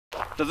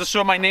Does it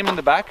show my name on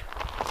the back?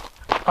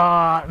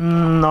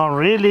 Not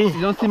really.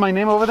 You don't see my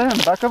name over there on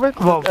the back of it?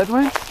 Well,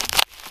 Edwin?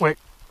 wait,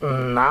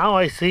 now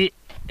I see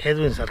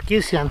Edwin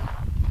Sarkisian.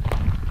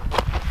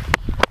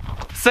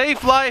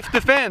 Safe Life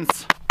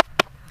Defense.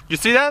 You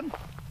see that?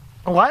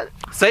 What?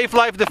 Safe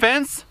Life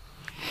Defense?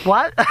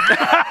 What?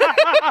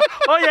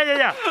 Oh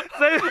yeah.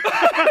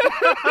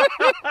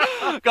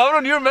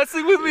 Cabrón, you're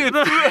messing with me.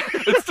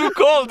 It's too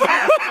cold.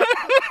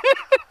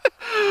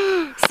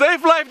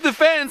 Safe Life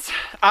Defense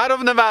out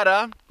of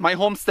Nevada, my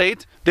home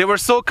state. They were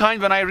so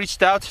kind when I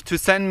reached out to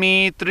send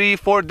me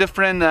 3-4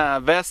 different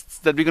vests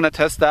that we're gonna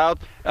test out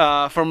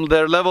from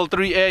their level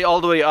 3A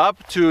all the way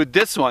up to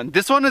this one.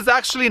 This one is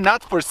actually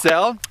not for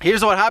sale.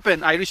 Here's what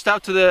happened. I reached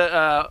out to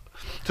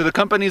the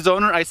company's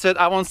owner. I said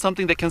I want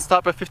something that can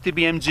stop at 50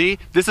 BMG.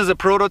 This is a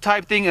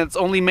prototype thing and it's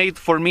only made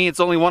for me. It's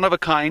only one of a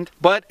kind,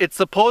 but it's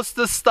supposed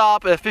to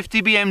stop at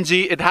 50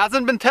 BMG. It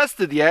hasn't been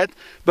tested yet,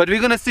 but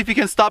we're gonna see if we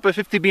can stop at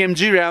 50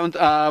 BMG round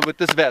with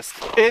this vest.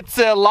 It's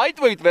a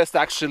lightweight vest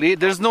actually.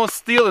 There's no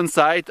steel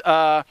inside.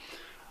 A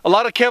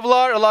lot of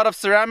Kevlar, a lot of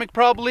ceramic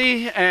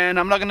probably, and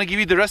I'm not gonna give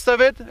you the rest of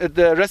it,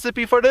 the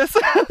recipe for this.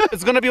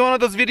 It's gonna be one of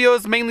those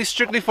videos mainly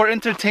strictly for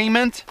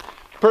entertainment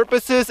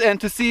purposes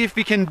and to see if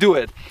we can do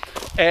it.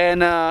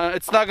 And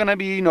it's not gonna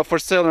be, you know, for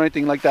sale or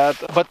anything like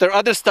that, but their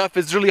other stuff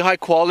is really high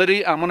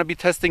quality. I'm gonna be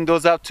testing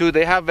those out too.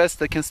 They have vests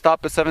that can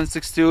stop at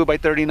 7.62 by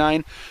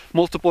 39,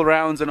 multiple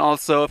rounds, and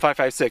also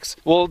 5.56.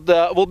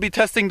 We'll be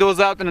testing those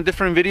out in a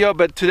different video,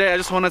 but today I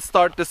just want to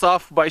start this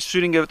off by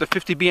shooting it with a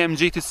 50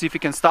 BMG to see if we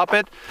can stop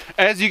it.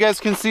 As you guys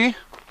can see,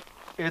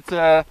 it's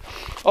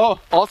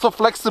also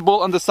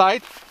flexible on the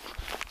side.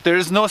 There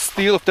is no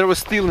steel. If there was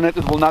steel in it,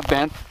 it will not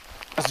bend.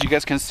 As you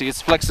guys can see,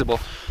 it's flexible.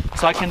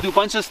 So I can do a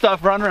bunch of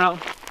stuff, run around.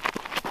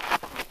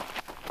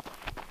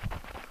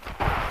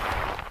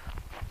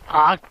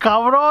 Ah,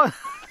 cabrón.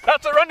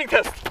 That's a running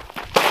test.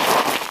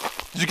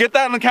 Did you get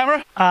that on the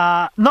camera?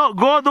 No,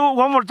 go do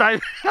one more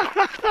time.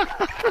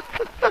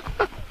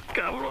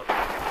 Cabrón.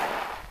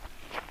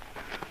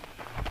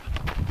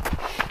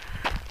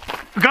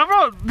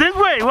 Cabrón, this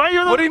way. Why you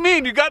don't... What do you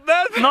mean? You got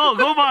that? No,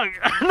 go back.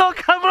 No,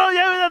 cabrón,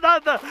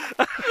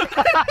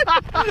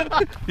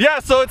 Yeah,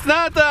 so it's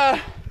not.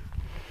 I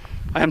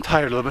am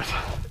tired a little bit.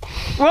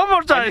 one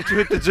more I time. need to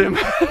hit the gym.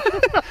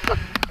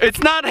 It's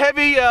not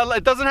heavy.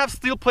 It doesn't have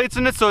steel plates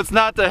in it, so it's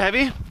not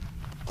heavy.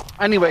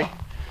 Anyway,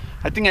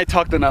 I think I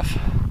talked enough.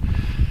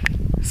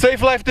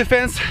 Safe Life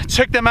Defense,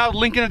 check them out,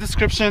 link in the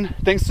description.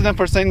 Thanks to them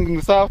for sending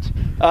this out.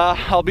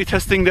 I'll be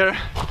testing their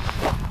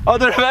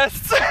other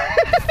vests.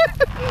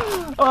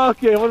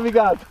 Okay, what do we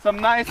got? Some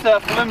nice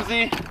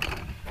flimsy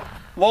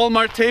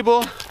Walmart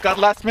table, got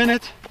last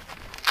minute.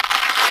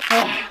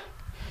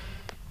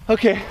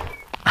 Okay.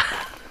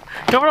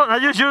 Cabrón, are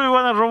you sure you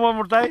want to run one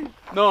more time?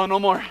 No, no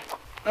more.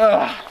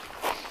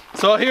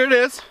 So here it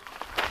is.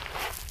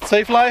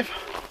 Safe Life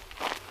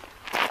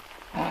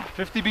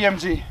 50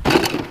 BMG.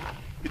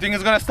 You think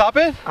it's gonna stop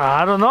it?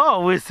 I don't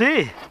know, we'll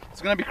see.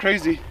 It's gonna be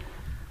crazy.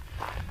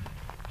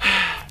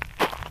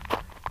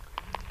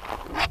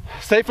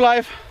 Safe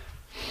Life.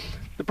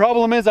 The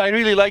problem is I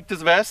really like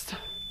this vest.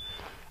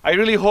 I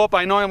really hope,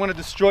 I know I'm gonna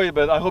destroy it,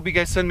 but I hope you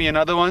guys send me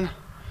another one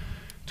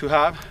to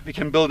have. We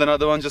can build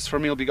another one just for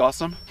me, it'll be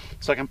awesome.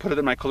 So I can put it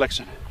in my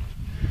collection.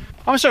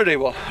 I'm sure they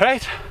will,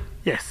 right?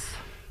 Yes.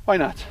 Why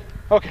not?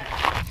 Okay.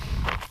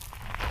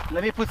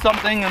 Let me put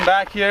something in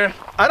back here.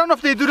 I don't know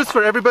if they do this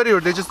for everybody or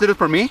they just did it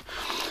for me,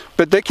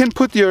 but they can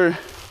put your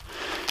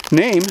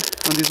name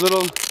on these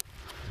little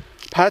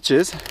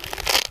patches.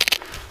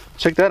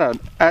 Check that out,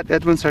 at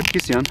Edwin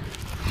Sarkisian.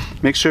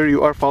 Make sure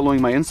you are following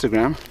my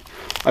Instagram.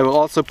 I will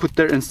also put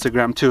their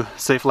Instagram too,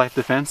 Safe Life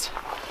Defense.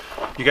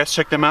 You guys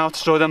check them out,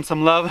 show them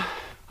some love.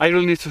 I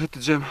really need to hit the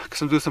gym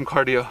because I'm doing some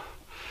cardio.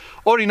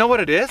 Or you know what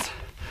it is?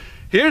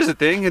 Here's the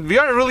thing, we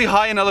are really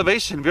high in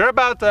elevation. We're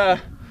about,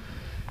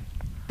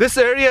 this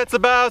area, it's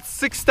about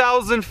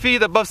 6,000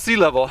 feet above sea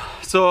level.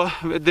 So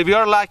we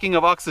are lacking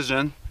of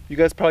oxygen. You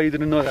guys probably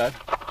didn't know that.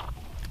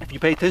 If you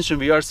pay attention,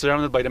 we are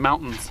surrounded by the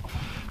mountains,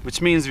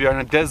 which means we are in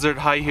a desert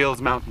high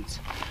hills mountains.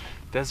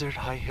 Desert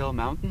high hill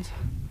mountains?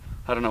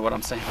 I don't know what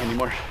I'm saying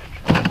anymore.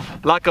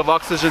 Lack of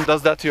oxygen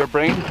does that to your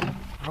brain.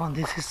 Ron,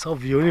 this is so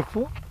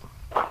beautiful.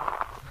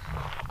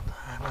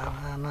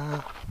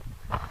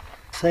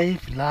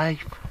 Safe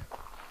Life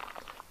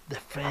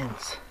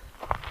Defense.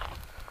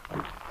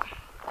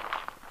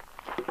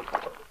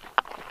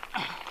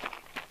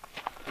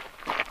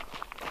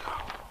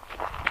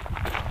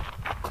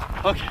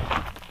 Okay.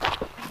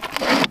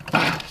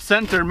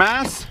 Center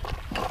mass.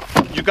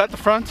 You got the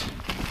front?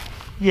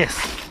 Yes.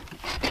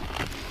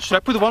 Should I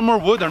put one more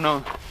wood or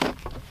no?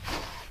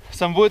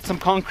 Some wood, some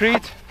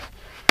concrete.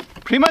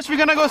 Pretty much we're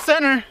gonna go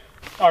center.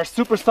 Our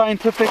super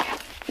scientific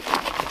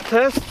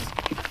tests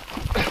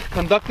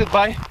conducted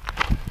by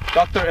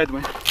Dr.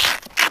 Edwin.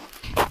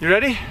 You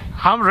ready?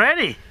 I'm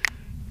ready.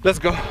 Let's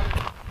go.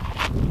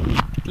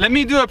 Let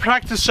me do a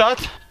practice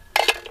shot.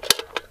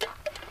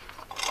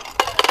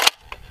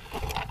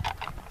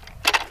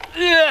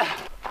 Yeah.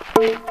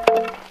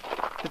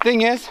 The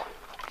thing is,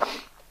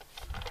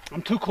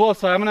 I'm too close,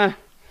 so I'm gonna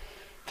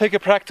take a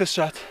practice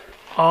shot.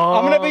 Oh.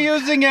 I'm gonna be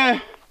using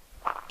a...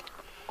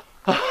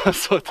 I'm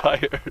so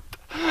tired.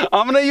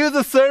 I'm gonna use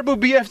a Serbu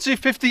BFG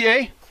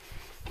 50A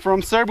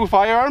from Serbu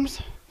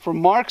Firearms, from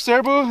Mark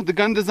Serbu, the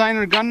gun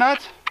designer gun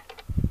nut.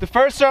 The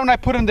first round I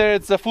put in there,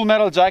 it's a full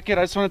metal jacket.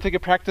 I just want to take a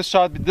practice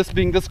shot, this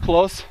being this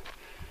close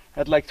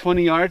at like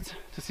 20 yards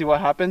to see what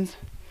happens.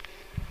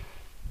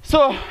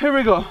 So here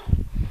we go.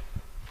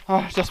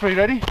 Just are you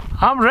ready?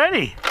 I'm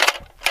ready.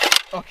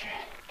 Okay.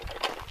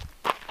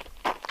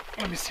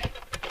 Let me see.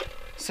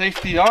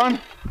 Safety on.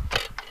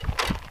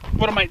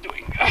 What am I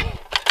doing?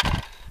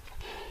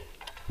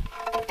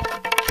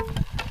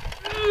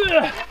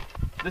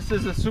 This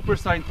is a super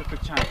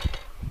scientific channel.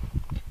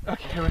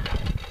 Okay, here we go.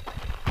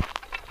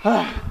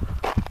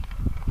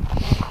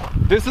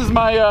 This is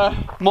my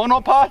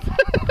monopod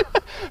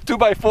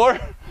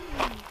 2x4.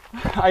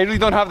 I really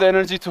don't have the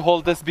energy to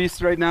hold this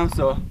beast right now,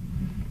 so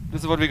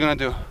this is what we're gonna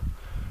do.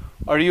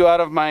 Are you out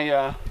of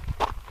my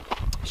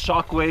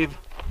shockwave?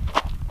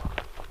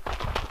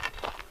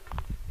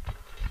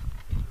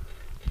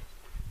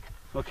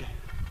 Okay.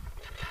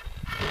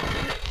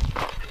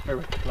 Here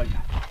we go, like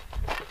that.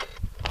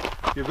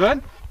 You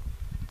good?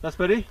 That's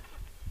ready?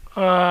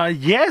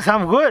 Yes,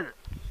 I'm good.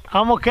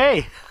 I'm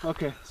okay.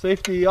 Okay,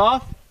 safety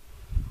off.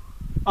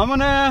 I'm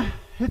gonna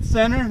hit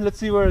center. Let's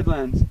see where it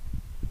lands.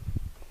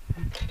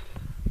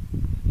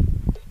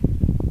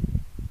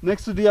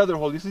 Next to the other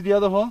hole. You see the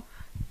other hole?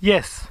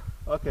 Yes.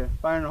 Okay,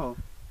 fire in the hole.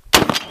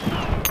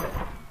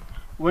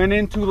 Went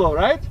in too low,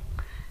 right?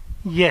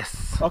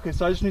 Yes. Okay,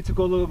 so I just need to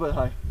go a little bit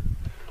high.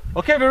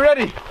 Okay, we're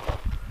ready.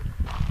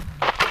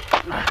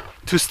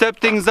 To step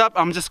things up,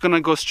 I'm just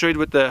gonna go straight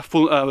with the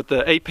full with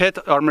the A-pit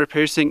armor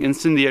piercing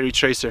incendiary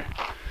tracer.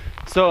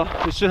 So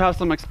it should have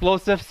some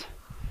explosives.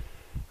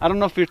 I don't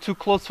know if you're too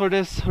close for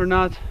this or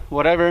not,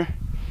 whatever.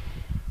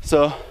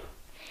 So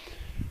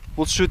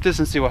we'll shoot this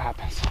and see what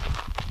happens.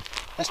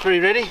 Esther,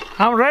 you ready?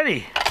 I'm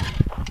ready.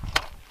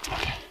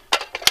 Okay.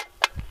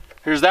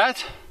 Here's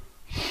that.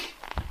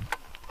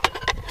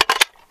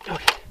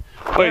 Okay.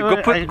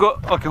 Wait, go.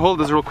 Okay, hold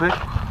this real quick.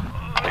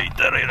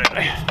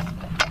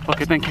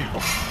 Okay, thank you.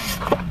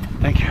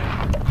 Thank you.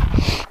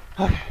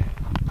 Okay.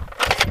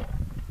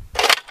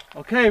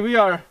 Okay, we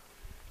are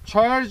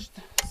charged.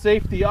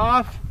 Safety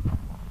off.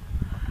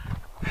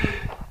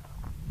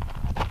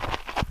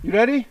 You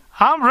ready?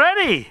 I'm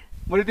ready.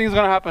 What do you think is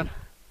gonna happen?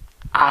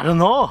 I don't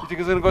know. You think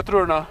it's gonna go through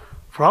or not?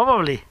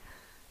 Probably.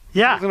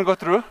 Yeah. It's gonna go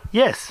through?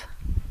 Yes.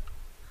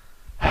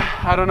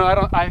 I don't know.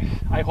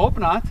 I hope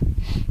not.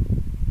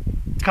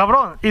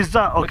 Cabron, is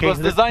that okay? It was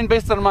designed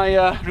based on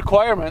my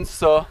requirements,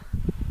 so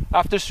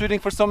after shooting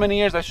for so many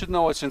years, I should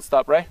know what should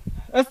stop, right?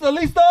 ¿Está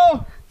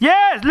listo?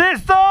 Yes,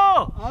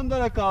 listo!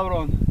 Ándale,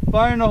 cabrón.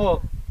 Fire in the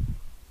hole.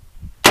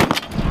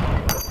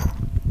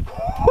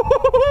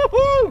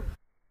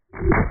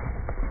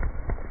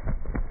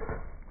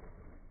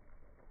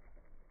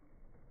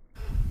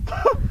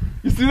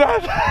 You see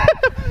that?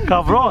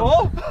 Cabron.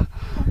 Oh.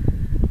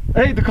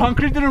 Hey, the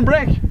concrete didn't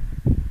break.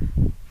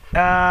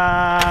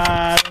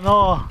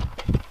 No.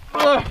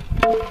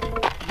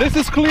 This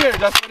is clear,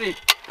 that's ready.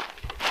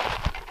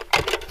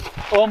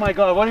 Oh my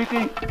god, what do you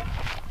think?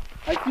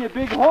 I see a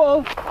big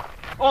hole.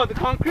 Oh, the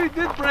concrete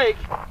did break.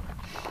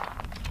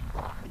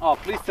 Oh,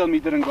 please tell me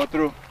it didn't go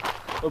through.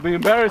 It'll be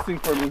embarrassing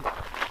for me.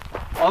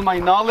 All my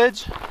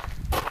knowledge.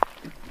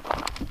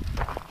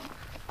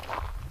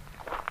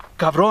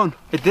 Cabron,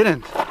 it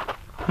didn't.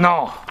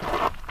 No.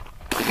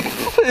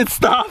 It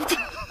stopped.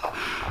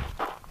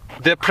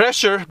 The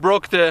pressure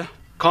broke the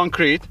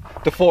concrete,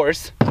 the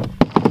force.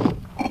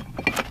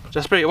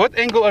 Just pray. What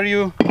angle are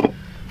you?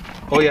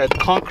 Oh yeah,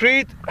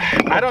 concrete.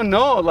 I don't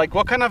know. Like,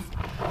 what kind of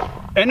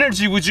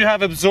energy would you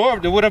have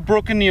absorbed? It would have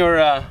broken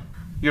your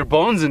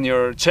bones in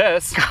your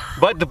chest,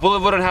 but the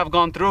bullet wouldn't have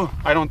gone through.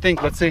 I don't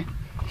think. Let's see.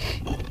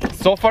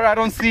 So far, I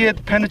don't see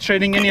it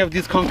penetrating any of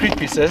these concrete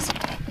pieces.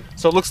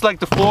 So it looks like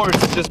the force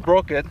just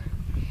broke it.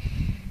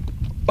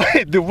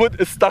 The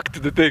wood is stuck to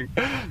the thing.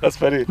 That's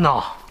funny.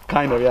 No.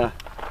 Kind of, yeah.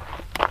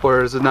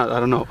 Or is it not? I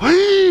don't know.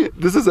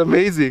 This is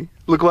amazing.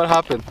 Look what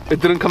happened.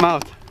 It didn't come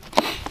out.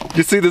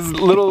 You see this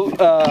little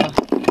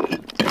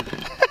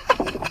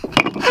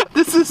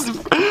this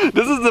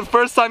is the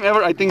first time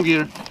ever I think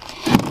we're...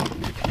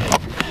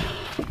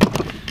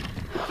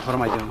 What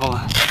am I doing? Hold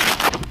on.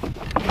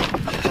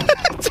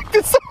 Check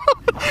this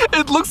out.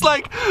 It looks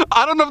like,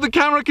 I don't know if the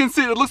camera can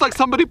see it. It looks like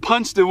somebody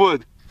punched the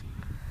wood.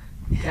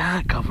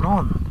 Yeah,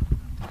 cabron.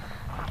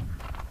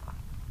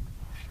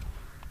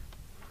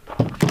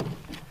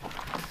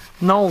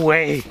 No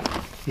way.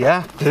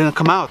 Yeah, it didn't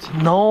come out.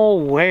 No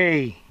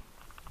way.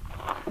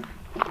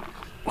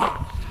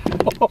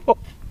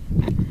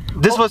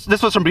 This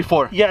was from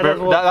before. Yeah,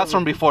 that's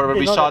from before where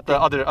we shot the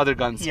other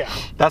guns. Yeah.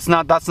 That's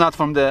not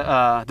from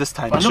the this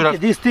time. I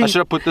should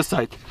have put this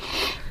side.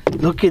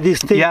 Look at this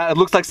thing. Yeah, it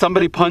looks like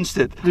somebody punched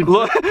it.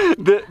 Look,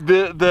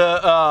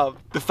 the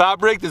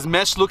fabric, this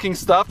mesh looking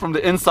stuff from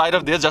the inside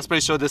of this,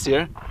 Jasper showed this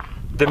here.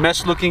 The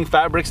mesh looking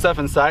fabric stuff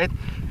inside,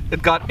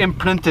 it got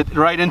imprinted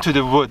right into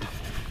the wood.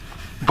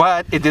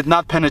 but it did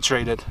not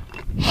penetrate it.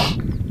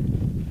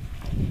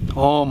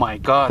 Oh my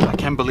god, I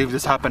can't believe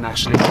this happened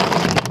actually.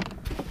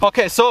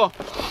 Okay, so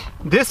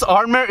this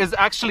armor is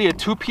actually a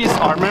two-piece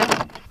armor.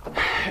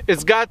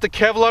 It's got the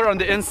Kevlar on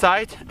the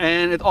inside,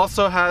 and it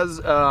also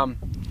has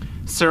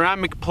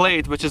ceramic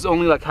plate, which is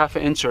only like half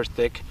an inch or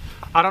thick.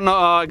 I don't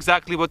know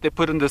exactly what they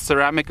put in the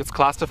ceramic. It's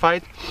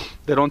classified.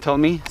 They don't tell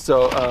me.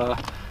 So,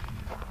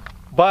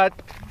 but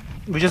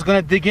we're just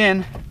gonna dig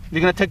in.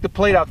 We're gonna take the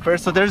plate out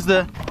first. So there's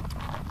the.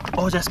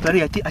 Oh, just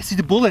Betty, I see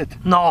the bullet.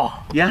 No.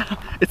 Yeah,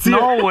 it's here.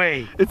 No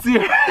way. It's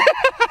here.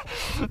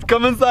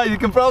 Come inside. You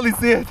can probably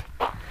see it.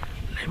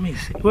 Let me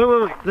see.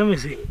 Wait. Let me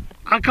see.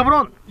 Ah,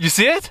 cabrón. You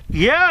see it?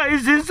 Yeah,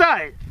 it's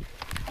inside.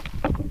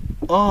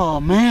 Oh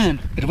man,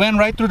 it went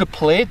right through the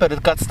plate, but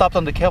it got stopped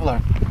on the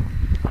Kevlar.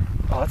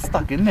 Oh, it's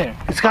stuck in there.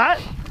 It's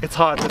hot? It's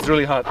hot, it's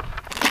really hot.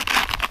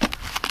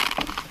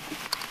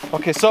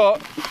 Okay, so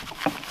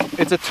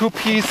it's a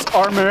two-piece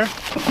armor.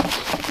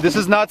 This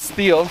is not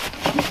steel,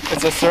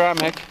 it's a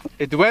ceramic.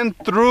 It went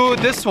through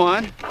this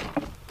one,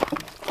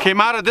 came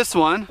out of this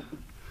one.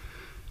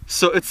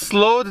 So it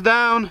slowed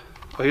down.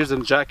 Oh, here's the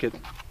jacket.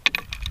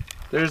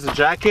 There's the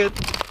jacket.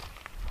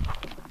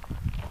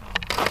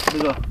 Here we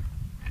go.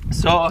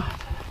 So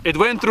it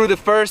went through the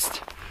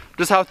first,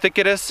 this is how thick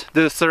it is,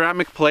 the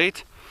ceramic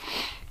plate.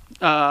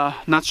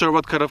 Not sure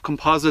what kind of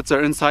composites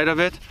are inside of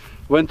it.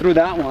 Went through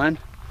that one.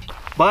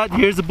 But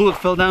here's the bullet,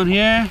 fell down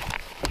here.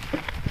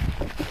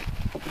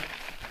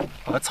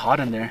 Oh, it's hot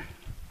in there.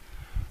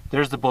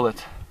 There's the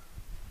bullet.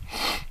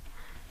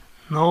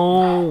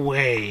 No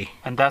way.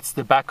 And that's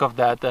the back of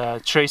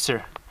that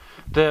tracer.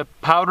 The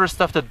powder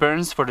stuff that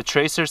burns for the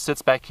tracer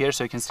sits back here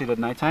so you can see it at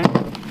nighttime.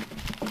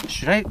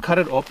 Should I cut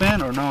it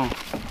open or no?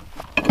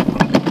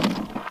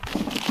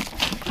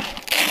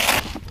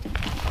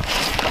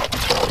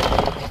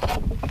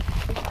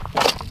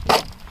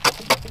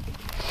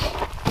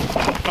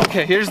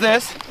 Okay, here's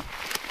this.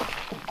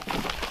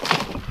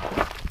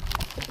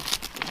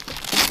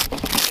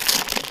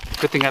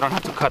 Good thing I don't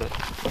have to cut it.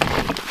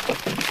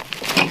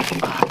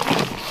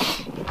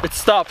 It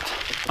stopped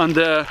on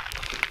the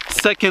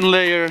second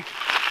layer.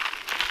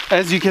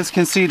 As you guys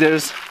can see,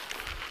 there's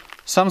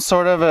some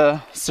sort of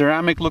a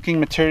ceramic looking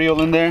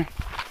material in there.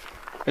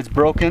 It's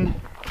broken.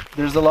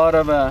 There's a lot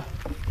of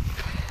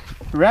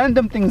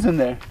random things in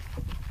there.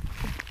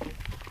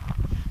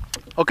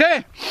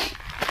 Okay,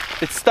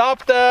 it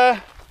stopped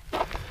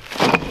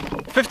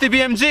 50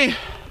 BMG.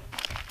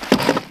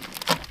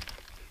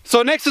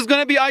 So next is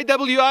gonna be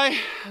IWI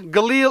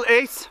Galil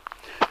Ace,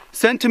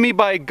 sent to me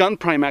by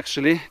Gunprime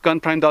actually,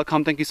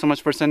 gunprime.com. Thank you so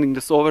much for sending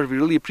this over. We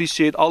really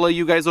appreciate all of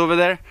you guys over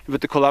there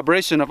with the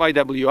collaboration of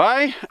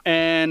IWI.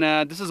 And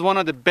this is one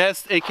of the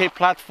best AK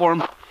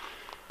platform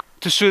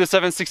to shoot a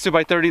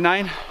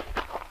 7.62x39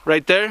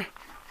 right there.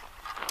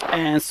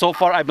 And so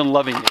far I've been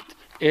loving it.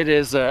 It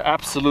is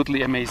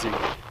absolutely amazing.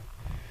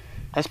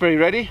 Esper, you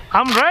ready?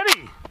 I'm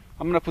ready.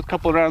 I'm gonna put a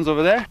couple rounds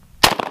over there.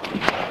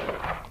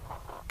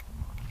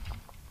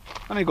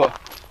 Let me go.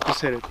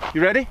 Just hit it.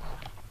 You ready?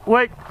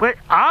 Wait,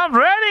 I'm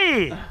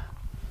ready.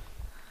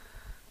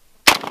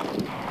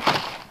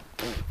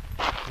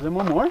 Is there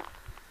one more?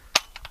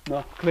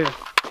 No, clear.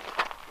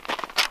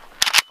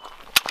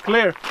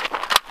 Clear.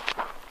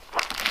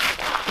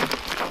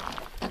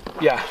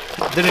 Yeah,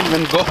 it didn't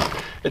even go.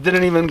 It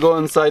didn't even go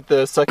inside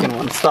the second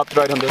one. It stopped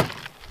right on the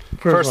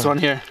first one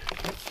here.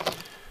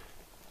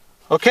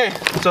 Okay,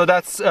 so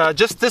that's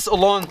just this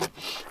alone,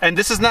 and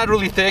this is not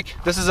really thick.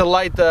 This is a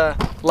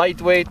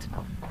lightweight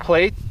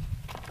plate.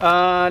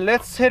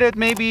 Let's hit it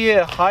maybe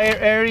a higher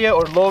area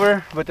or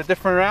lower with a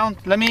different round.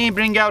 Let me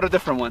bring out a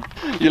different one.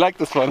 You like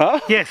this one,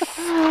 huh? Yes.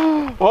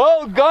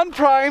 Well,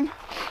 Gunprime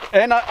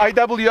and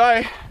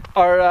IWI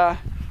are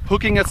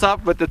hooking us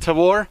up with the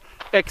Tavor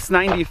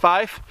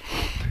X95.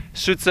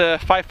 Shoots a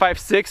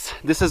 5.56.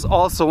 This is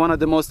also one of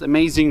the most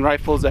amazing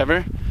rifles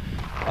ever.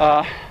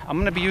 I'm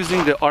gonna be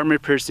using the armor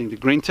piercing, the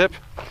green tip.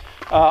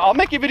 I'll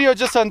make a video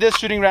just on this,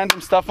 shooting random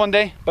stuff one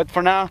day, but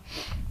for now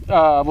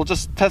we'll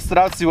just test it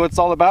out, see what it's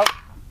all about.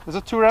 Is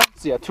it 2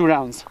 rounds? Yeah, 2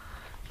 rounds.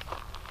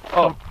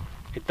 Oh,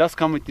 it does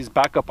come with these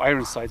backup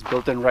iron sights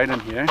built in right in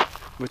here,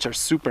 which are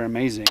super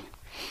amazing.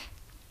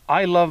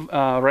 I love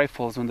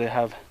rifles when they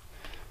have,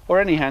 or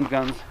any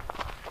handguns,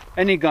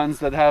 any guns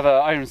that have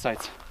iron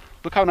sights.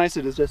 Look how nice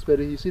it is, just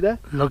better. You see that?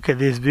 Look at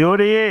this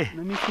beauty.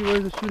 Let me see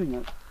where it's shooting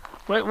at.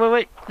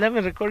 Wait. Let me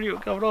record you,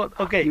 cabrón.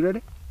 Okay. You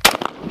ready?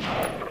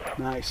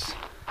 Nice.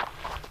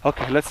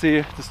 Okay, let's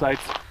see the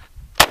sights.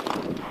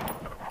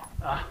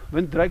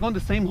 Did I go in the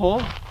same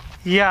hole?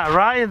 Yeah,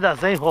 right in the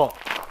same hole.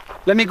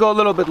 Let me go a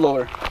little bit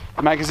lower.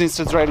 The magazine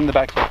sits right in the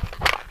back here.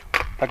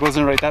 That goes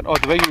in right there. Oh,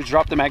 the way you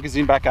drop the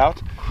magazine back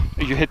out,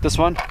 you hit this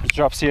one, it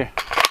drops here.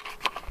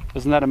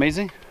 Isn't that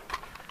amazing?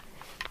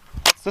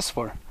 What's this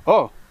for?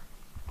 Oh,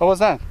 what was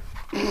that?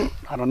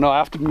 I don't know, I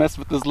have to mess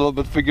with this a little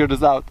bit, figure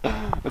this out.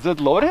 Is it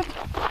loaded?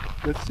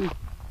 Let's see.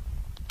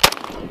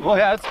 Oh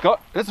yeah,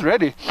 it's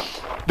ready.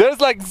 There's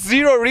like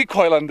 0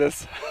 recoil on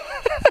this.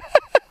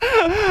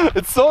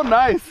 It's so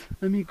nice.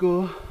 Let me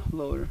go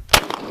lower.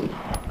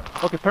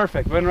 Okay,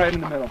 perfect. Went right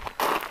in the middle.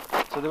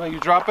 So the way you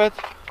drop it,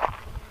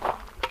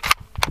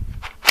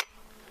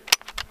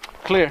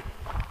 clear.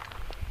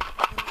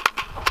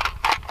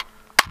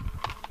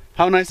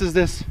 How nice is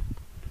this?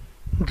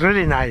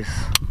 Really nice.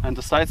 And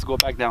the sides go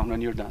back down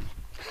when you're done.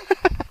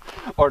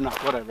 Or not,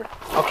 whatever.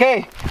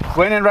 Okay,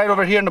 went in right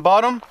over here in the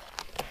bottom,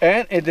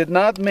 and it did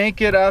not make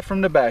it out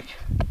from the back.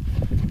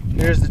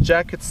 Here's the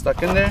jacket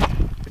stuck in there.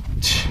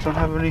 Don't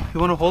have any. You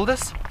want to hold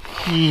this?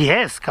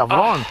 Yes, come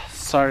on.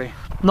 Sorry.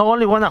 Not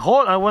only want to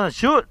hold, I want to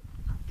shoot.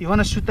 You want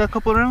to shoot that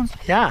couple rounds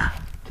Yeah.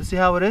 to see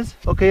how it is?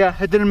 Okay, yeah,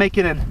 it didn't make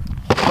it in.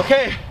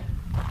 Okay,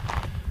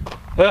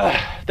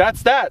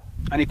 that's that.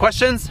 Any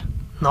questions?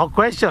 No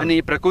question.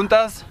 Any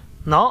preguntas?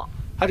 No.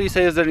 How do you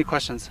say, is there any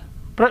questions?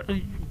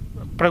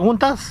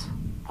 Preguntas?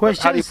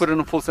 Questions? How do you put it in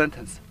a full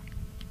sentence?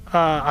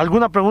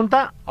 ¿Alguna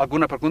pregunta?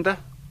 ¿Alguna pregunta?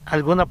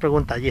 Alguna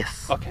pregunta,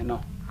 yes. Okay,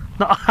 no.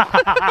 No.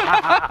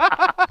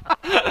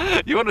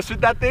 You want to shoot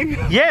that thing?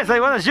 Yes, I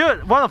want to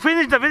shoot. Want to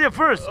finish the video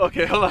first.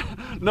 Okay, hold on.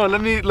 No,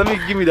 let me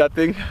give me that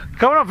thing.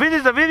 Come on,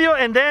 finish the video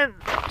and then.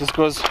 This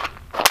goes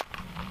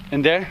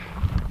in there.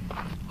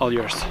 All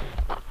yours.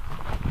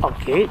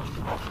 Okay.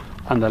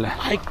 Ándale.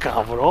 Ay,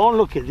 cabrón,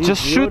 look at this.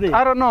 Just beauty. shoot.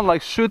 I don't know,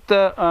 like shoot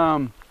the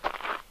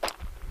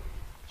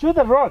Shoot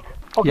the rock.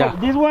 Okay, Yeah.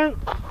 this one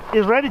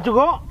is ready to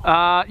go.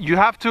 You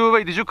have to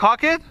wait. Did you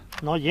cock it?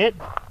 Not yet.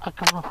 Ah,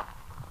 cabrón.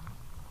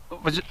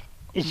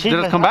 Did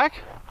it come back?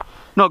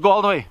 No, go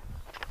all the way.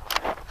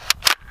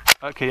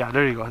 Okay, yeah,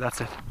 there you go. That's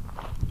it.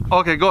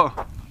 Okay, go.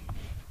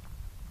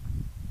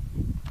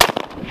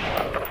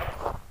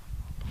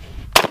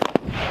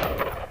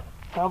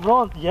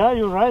 Cabrón, yeah,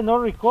 you're right, no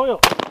recoil.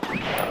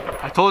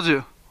 I told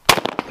you.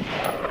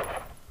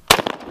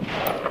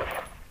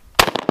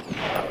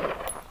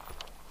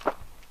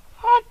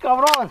 Ah,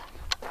 cabrón.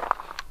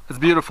 It's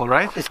beautiful,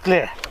 right? It's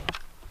clear.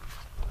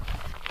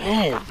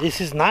 Man,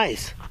 this is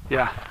nice.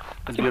 Yeah,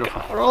 it's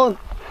beautiful. Cabrón.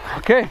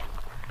 Okay.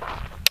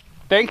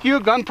 Thank you,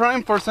 Gun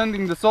Prime, for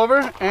sending this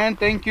over, and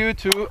thank you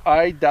to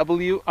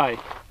IWI,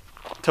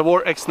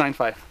 Tavor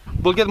X95.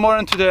 We'll get more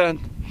into the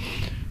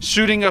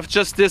shooting of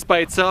just this by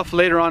itself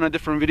later on a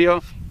different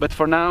video, but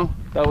for now,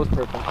 that was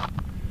perfect.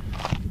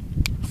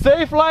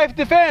 Safe Life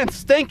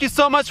Defense, thank you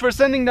so much for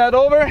sending that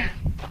over.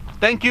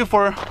 Thank you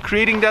for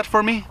creating that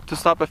for me to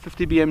stop at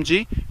 50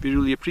 BMG. We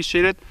really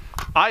appreciate it.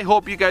 I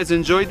hope you guys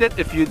enjoyed it.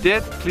 If you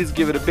did, please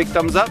give it a big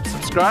thumbs up,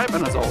 subscribe,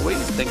 and as always,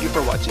 thank you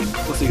for watching.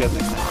 We'll see you guys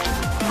next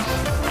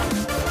time.